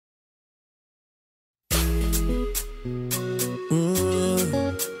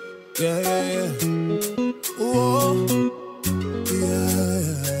Yeah, yeah, yeah. Whoa. Yeah,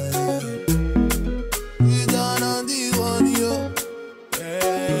 yeah. You done on the one, yo.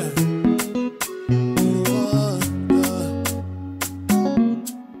 Yeah.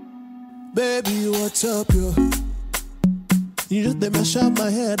 Baby, what's up, yo? You just they mash up my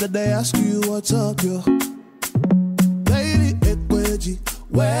head that they ask you what's up, yo. Baby, Ekweji,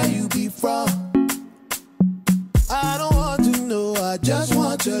 where you be from? I don't want to know, I just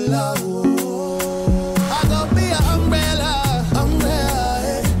want your love.